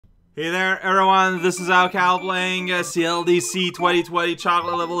Hey there everyone, this is Cal playing Cldc 2020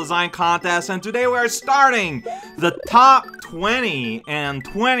 Chocolate Level Design Contest, and today we are starting the top 20, and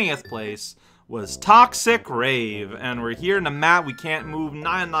 20th place was Toxicrave, and we're here in the map. We can't move,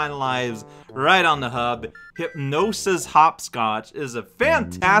 99 lives, right on the hub. Hypnosis Hopscotch is a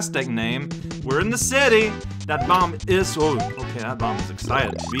fantastic name. We're in the city. That bomb is, oh, okay, that bomb is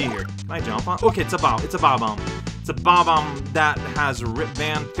excited to be here. Can I jump on? Okay, it's a bomb, it's a bomb bomb. It's a bomb that has rip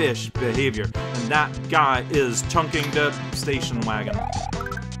band fish behavior, and that guy is chunking the station wagon.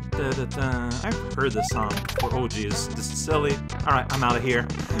 I've heard this song before. Oh geez, this is silly. Alright, I'm out of here.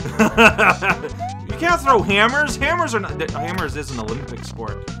 You can't throw hammers. Hammers are not. Hammers is an Olympic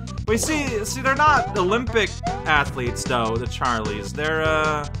sport. But you see, they're not Olympic athletes though. The Charlies. They're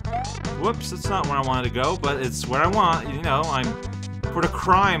whoops, that's not where I wanted to go, but it's where I want. You know, I'm for the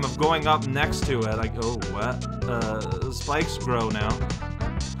crime of going up next to it. Like, oh what? Spikes grow now.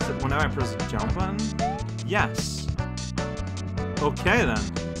 So whenever I press the jump button, yes. Okay then.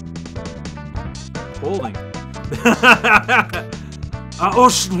 Holding. Oh,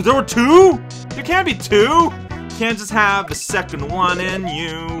 there were two? There can't be two. You can't just have the second one in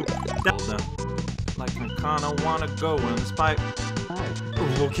you. Like I kinda wanna go in this pipe.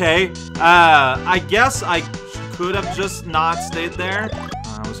 Okay. I guess I could have just not stayed there.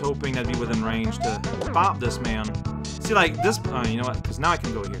 I was hoping that'd be within range to pop this man. See, like this. You know what? Because now I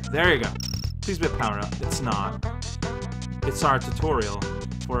can go here. There you go. Please be a power up. It's not. It's our tutorial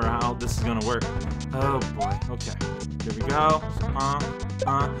for how this is gonna work. Oh boy. Okay. Here we go.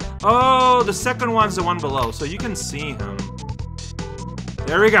 Oh, the second one's the one below, so you can see him.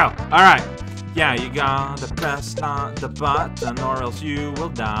 There we go. All right. Yeah, you gotta press the button, or else you will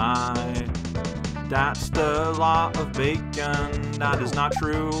die. That's the law of bacon. That is not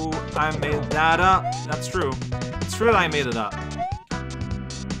true. I made that up. That's true. It's true that I made it up.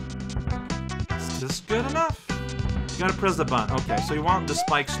 Is this good enough? You gotta press the button. Okay, so you want the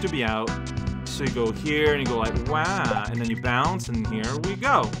spikes to be out. So you go here and you go like, wow. And then you bounce, and here we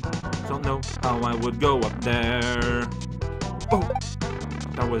go. Don't know how I would go up there. Oh,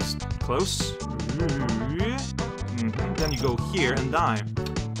 that was close. Then you go here and die.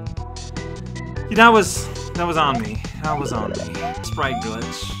 Yeah, that was on me. That was on me. Sprite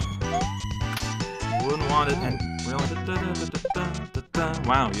glitch. Wouldn't want it, and really.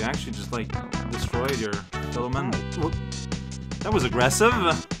 Wow, you actually just like destroyed your fellow men. That was aggressive.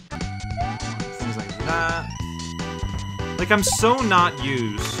 Things like that. Like I'm so not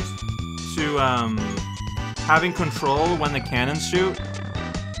used to having control when the cannons shoot.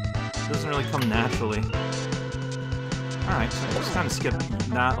 It doesn't really come naturally. Alright, so I just kind of skip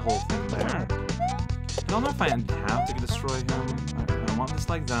that whole thing there. I don't know if I have to destroy him. I want this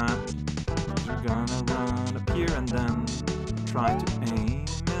like that. You're gonna run up here and then try to aim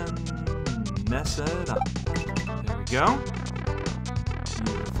and mess it up. There we go.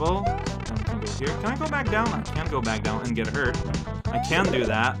 Beautiful. Then we can go here. Can I go back down? I can go back down and get hurt. I can do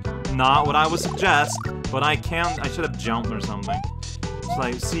that. Not what I would suggest, but I can. I should have jumped or something. So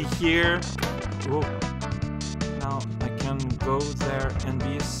like, see here. Whoa. Now I can go there and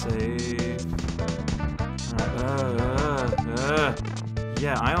be safe.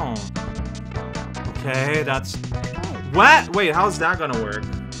 Yeah, I don't. Okay, that's. What? Wait, how's that gonna work?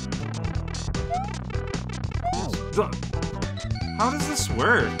 How does this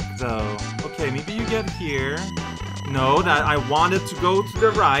work, though? Okay, maybe you get here. No, that I wanted to go to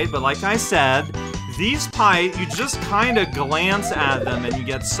the right, but like I said, these pipes, you just kind of glance at them and you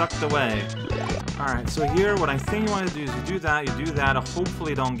get sucked away. Alright, so here, what I think you want to do is you do that,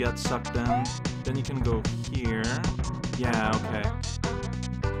 hopefully don't get sucked in. Then you can go here. Yeah, okay.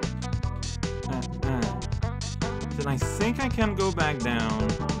 Then I think I can go back down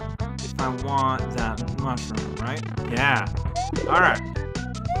if I want that mushroom, right? Yeah. Alright.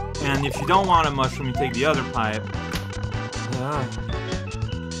 And if you don't want a mushroom, you take the other pipe.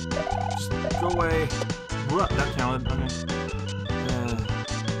 Just go away. Whoa, that counted. Okay.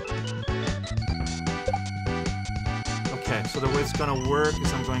 Okay, so the way it's gonna work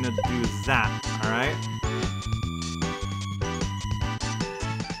is I'm going to do that, alright?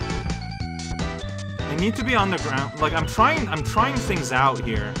 I need to be on the ground. Like I'm trying things out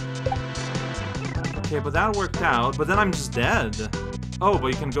here. Okay, but that worked out, but then I'm just dead. Oh, but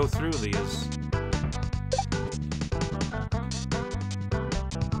you can go through these.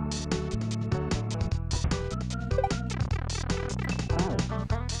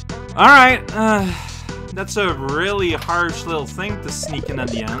 Alright, that's a really harsh little thing to sneak in at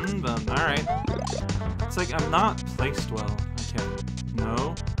the end, but alright. It's like I'm not placed well. Okay,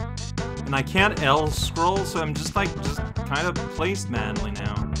 no. And I can't L scroll, so I'm just kind of placed manually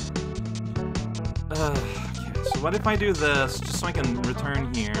now. Okay, so what if I do this, just so I can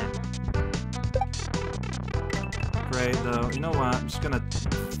return here? Great, though. You know what? I'm just gonna...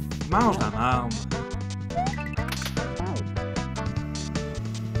 Mouse them out.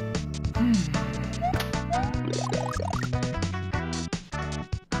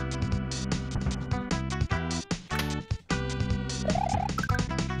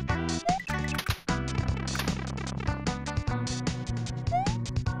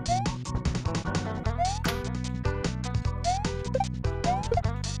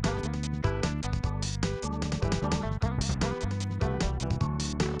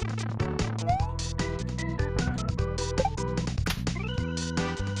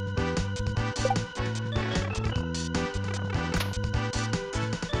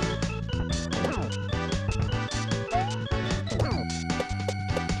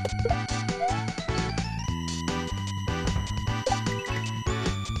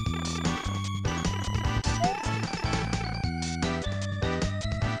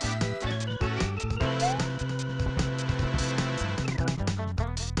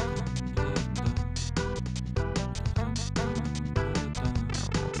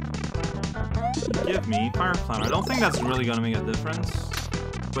 Give me Fire Cloud. I don't think that's really gonna make a difference,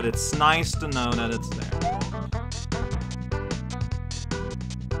 but it's nice to know that it's there.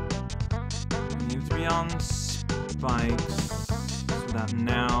 I need to be on spikes so that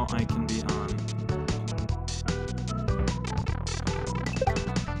now I can be on.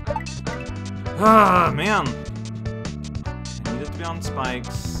 Ah, man! I needed to be on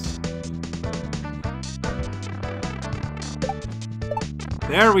spikes.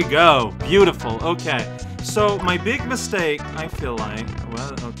 There we go. Beautiful. Okay. So my big mistake, I feel like,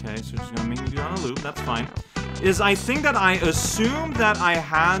 well, okay, so she's gonna make me do on a loop, that's fine, is I think that I assumed that I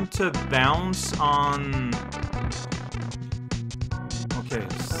had to bounce on... Okay,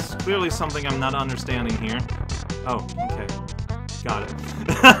 it's clearly something I'm not understanding here. Oh, okay. Got it.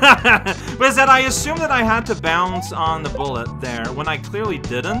 But is that I assumed that I had to bounce on the bullet there, when I clearly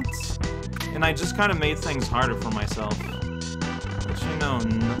didn't, and I just kind of made things harder for myself. Actually, no.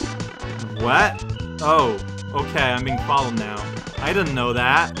 What? Oh, okay, I'm being followed now. I didn't know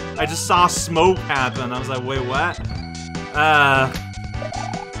that. I just saw smoke happen. I was like, wait, what?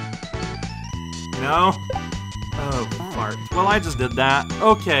 No? Oh, fart. Well, I just did that.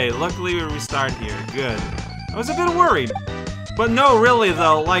 Okay, luckily we restart here. Good. I was a bit worried. But no, really,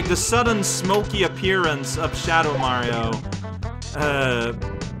 though, like, the sudden smoky appearance of Shadow Mario,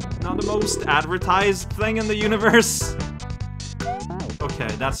 not the most advertised thing in the universe.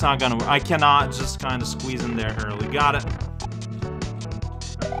 Okay, that's not gonna work. I cannot just kind of squeeze in there early. Got it.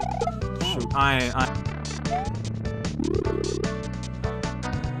 Shoot,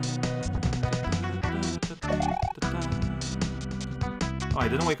 Oh, I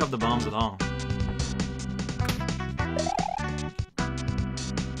didn't wake up the bombs at all.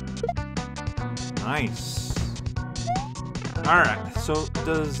 Nice. Alright, so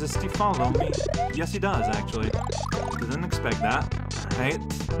does this follow me? Yes, he does, actually. Didn't expect that. Alright.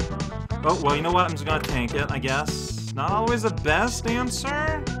 Oh, well, you know what? I'm just gonna tank it, I guess. Not always the best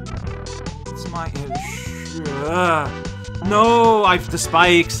answer. It's my issue. No, the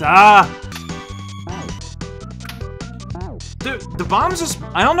spikes. Dude, the bombs just...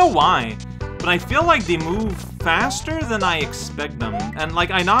 I don't know why, but I feel like they move faster than I expect them. And,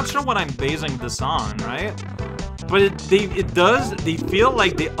 like, I'm not sure what I'm basing this on, right? But they feel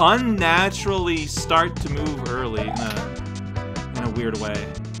like they unnaturally start to move early in a weird way.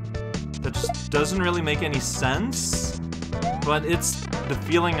 That just doesn't really make any sense, but it's the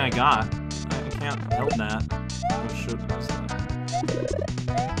feeling I got. I can't help that. Oh shoot, what's that?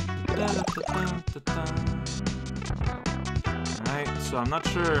 Alright, so I'm not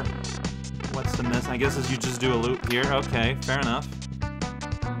sure what's the miss. I guess as you just do a loop here. Okay, fair enough.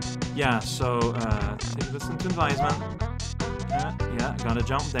 Yeah, so, take this into advisement. Yeah, gotta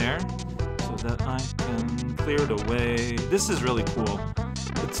jump there, so that I can clear the way. This is really cool.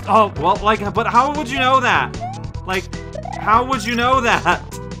 It's, oh, well, like, but how would you know that? Like, how would you know that?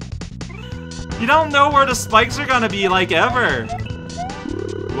 You don't know where the spikes are gonna be, like, ever.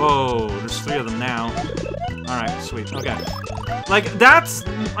 Whoa, there's 3 of them now. Alright, sweet, okay. Like, that's,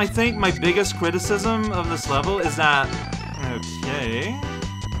 I think, my biggest criticism of this level is that, okay...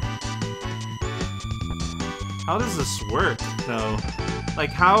 How does this work, though?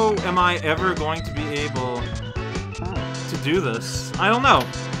 Like, how am I ever going to be able to do this? I don't know.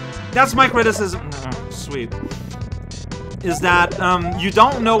 That's my criticism. Oh, sweet. Is that, you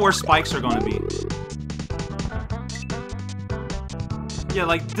don't know where spikes are going to be. Yeah,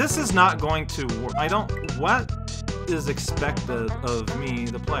 like, this is not going to work. I don't... What is expected of me,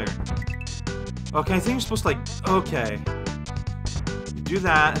 the player? Okay, I think you're supposed to, like, okay. You do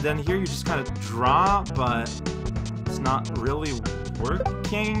that, and then here you just kind of drop, but it's not really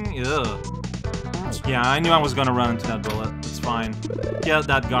working. Ugh. Yeah, I knew I was gonna run into that bullet. It's fine. Get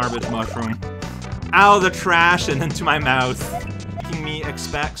that garbage mushroom out of the trash and into my mouth. Making me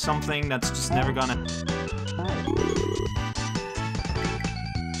expect something that's just never gonna...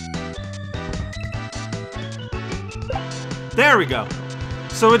 There we go.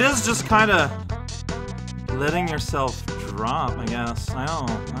 So it is just kind of letting yourself drop, I guess. I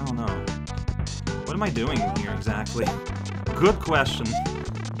don't know. What am I doing here exactly? Good question.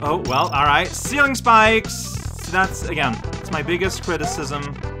 Oh, well, alright. Ceiling spikes! So that's, again, it's my biggest criticism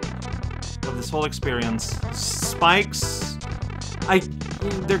of this whole experience. Spikes...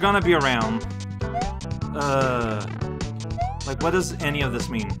 they're gonna be around. Like, what does any of this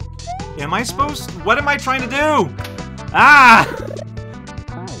mean? Am I supposed... What am I trying to do? Ah!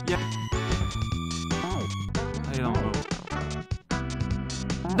 Yeah. I don't know.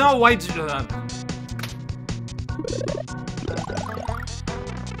 No, why do...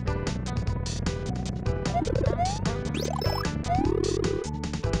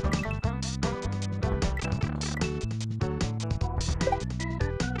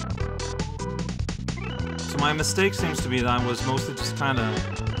 So my mistake seems to be that I was mostly just kind of...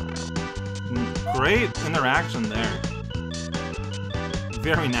 Great interaction there.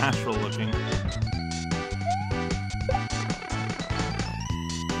 Very natural looking.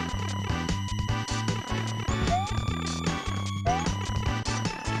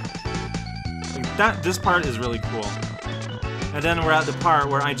 Like this part is really cool. And then we're at the part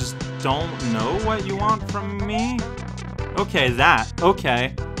where I just don't know what you want from me. Okay, that.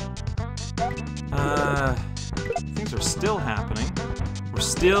 Okay. Things are still happening. We're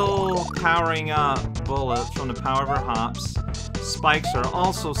still powering up bullets from the power of our hops. Spikes are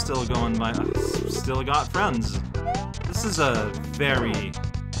also still going by. Still got friends. This is a very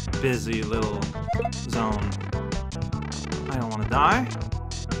busy little zone. I don't want to die.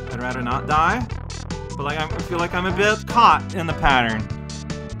 I'd rather not die. But like I feel like I'm a bit caught in the pattern.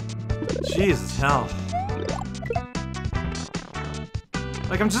 Jesus hell.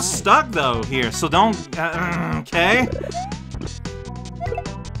 Like I'm just stuck though here, so don't. Okay.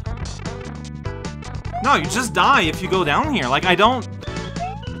 No, you just die if you go down here. Like, I don't...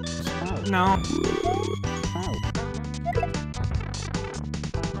 No.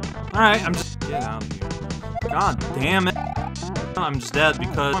 Alright, I'm just... Get out of here. God damn it. I'm just dead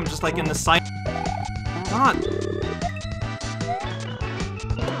because I'm just, like, in the sight... God.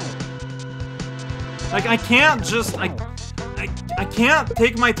 Like, I can't just... I can't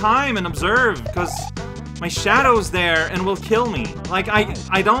take my time and observe because my shadow's there and will kill me. Like,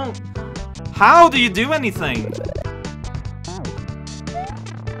 I don't... How do you do anything?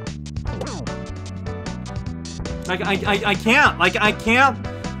 Like, I can't. Like, I can't.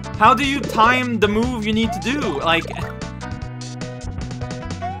 How do you time the move you need to do? Like,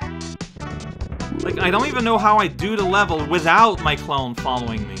 I don't even know how I do the level without my clone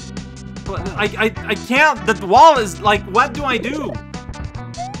following me. But I can't. The wall is like, what do I do?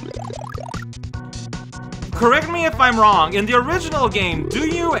 Correct me if I'm wrong. In the original game, do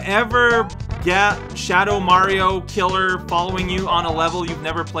you ever get Shadow Mario Killer following you on a level you've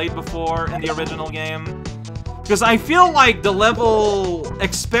never played before in the original game? Because I feel like the level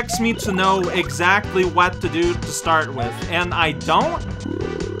expects me to know exactly what to do to start with, and I don't.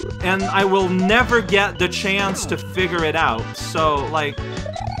 And I will never get the chance to figure it out. So, like...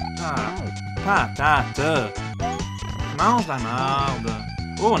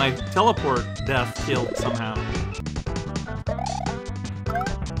 Oh, and I teleport death killed somehow.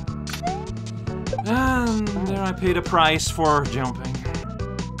 And there I paid a price for jumping.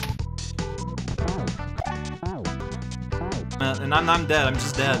 And I'm dead, I'm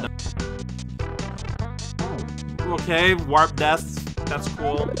just dead. Okay, warp death, that's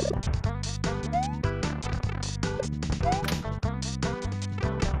cool.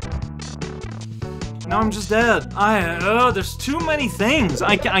 Now I'm just dead. There's too many things.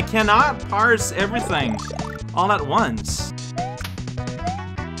 I cannot parse everything all at once.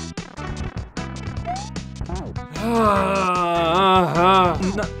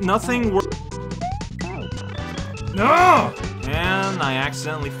 Nothing works. No! And I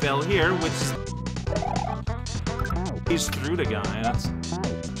accidentally fell here, which is... He's through the guy. That's...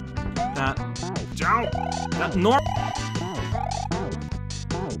 That normal...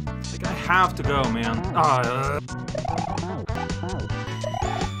 Like, I have to go, man.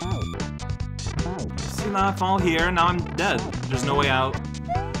 See, now I fall here, now I'm dead. There's no way out.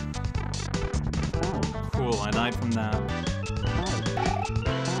 Cool. Cool, I died from that.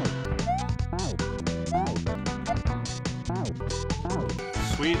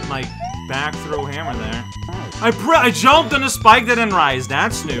 Sweet, like, back throw hammer there. I jumped and the spike didn't rise.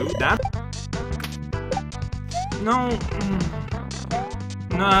 That's new. No.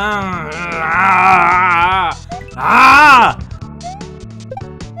 No. Ah!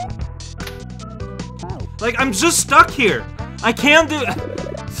 Like, I'm just stuck here. I can't do...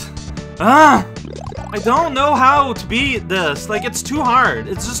 I don't know how to beat this. Like, it's too hard.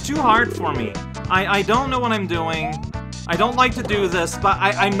 It's just too hard for me. I don't know what I'm doing. I don't like to do this, but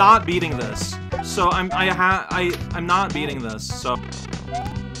I'm not beating this. So I'm not beating this. So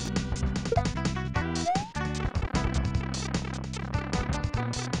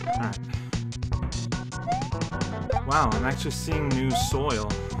alright. Wow, I'm actually seeing new soil.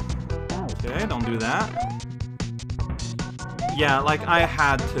 Okay, don't do that. Yeah, like I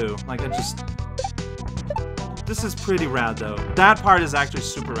had to. Like I just... This is pretty rad though. That part is actually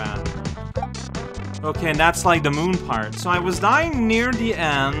super rad. Okay, and that's like the moon part. So I was dying near the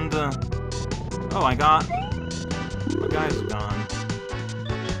end. Oh, I got... My guy's gone.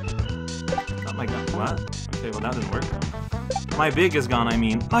 Not my guy. What? Okay, well that didn't work. My big is gone, I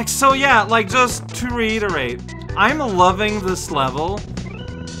mean. Like, so yeah, like just to reiterate. I'm loving this level.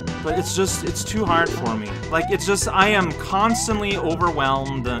 But it's just, it's too hard for me. Like, it's just, I am constantly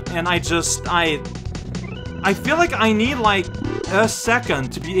overwhelmed. And I feel like I need like a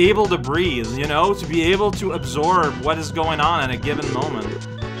second to be able to breathe, you know? To be able to absorb what is going on at a given moment.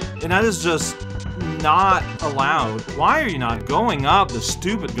 And that is just not allowed. Why are you not going up the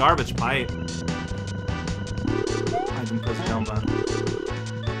stupid garbage pipe? I didn't press the down button.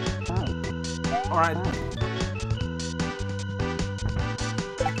 Alright.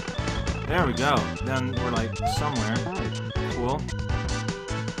 There we go. Then we're like somewhere. Cool.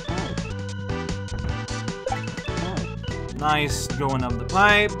 Nice, going up the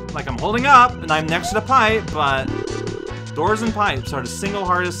pipe. Like I'm holding up, and I'm next to the pipe, but doors and pipes are the single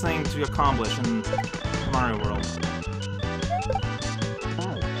hardest thing to accomplish in Mario World.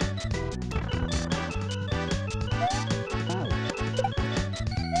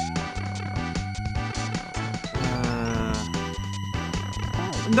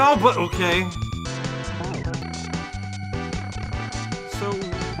 No, but okay. So,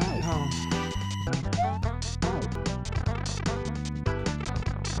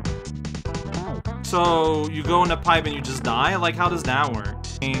 So, you go in a pipe and you just die? Like, how does that work?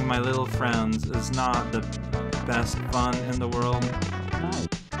 My little friends is not the best fun in the world.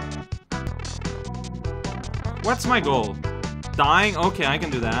 What's my goal? Dying? Okay, I can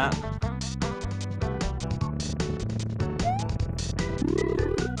do that.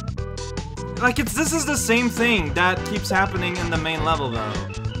 Like, this is the same thing that keeps happening in the main level, though.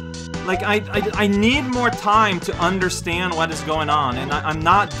 Like, I need more time to understand what is going on, and I'm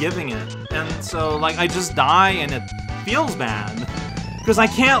not giving it. And so, like, I just die, and it feels bad. Because I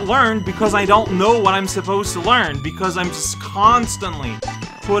can't learn, because I don't know what I'm supposed to learn, because I'm just constantly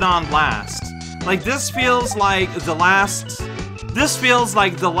put on blast. Like, this feels like the last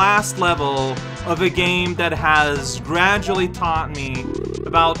level of a game that has gradually taught me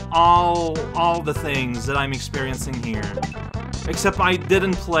about all the things that I'm experiencing here. Except I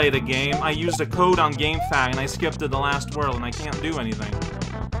didn't play the game. I used a code on GameFAQ and I skipped to the last world and I can't do anything.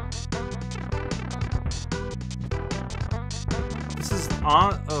 This is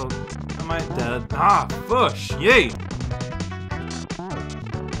on... Oh, am I dead? Ah, push! Yay!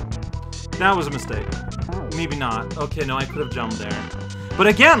 That was a mistake. Maybe not. Okay, no, I could have jumped there. But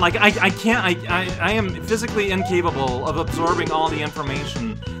again, like, I can't, I am physically incapable of absorbing all the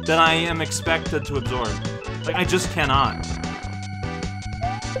information that I am expected to absorb. Like, I just cannot.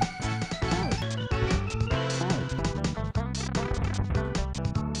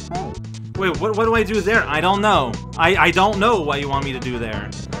 Wait, what do I do there? I don't know. I don't know what you want me to do there.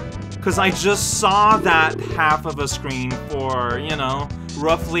 Because I just saw that half of a screen for, you know,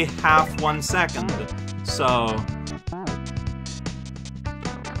 roughly half 1 second. So...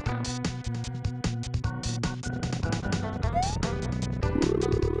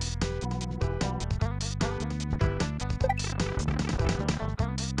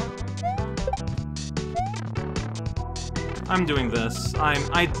 I'm doing this.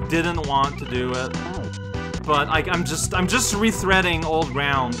 I didn't want to do it, but I'm just rethreading old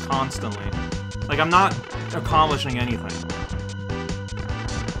ground constantly. Like I'm not accomplishing anything.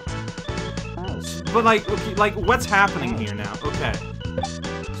 But like, okay, like what's happening here now? Okay,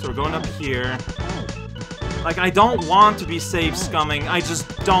 so we're going up here. Like I don't want to be save scumming. I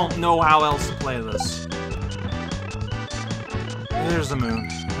just don't know how else to play this. There's the moon.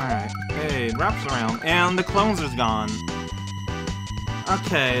 All right. Hey, it wraps around. And the closer's gone.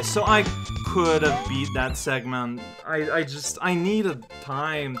 Okay, so I could have beat that segment. I needed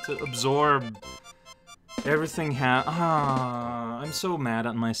time to absorb everything. I'm so mad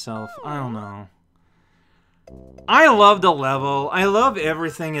at myself. I don't know. I love the level. I love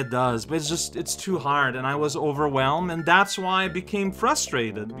everything it does, but it's too hard, and I was overwhelmed, and that's why I became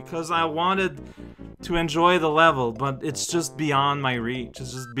frustrated, because I wanted to enjoy the level, but it's just beyond my reach.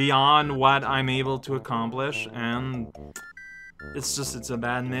 It's just beyond what I'm able to accomplish, and it's a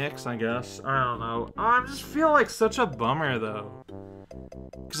bad mix, I guess. I don't know. I just feel like such a bummer, though.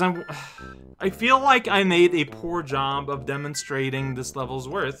 Because I feel like I made a poor job of demonstrating this level's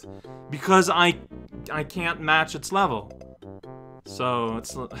worth, because I can't match its level. So,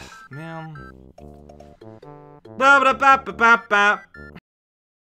 it's... man...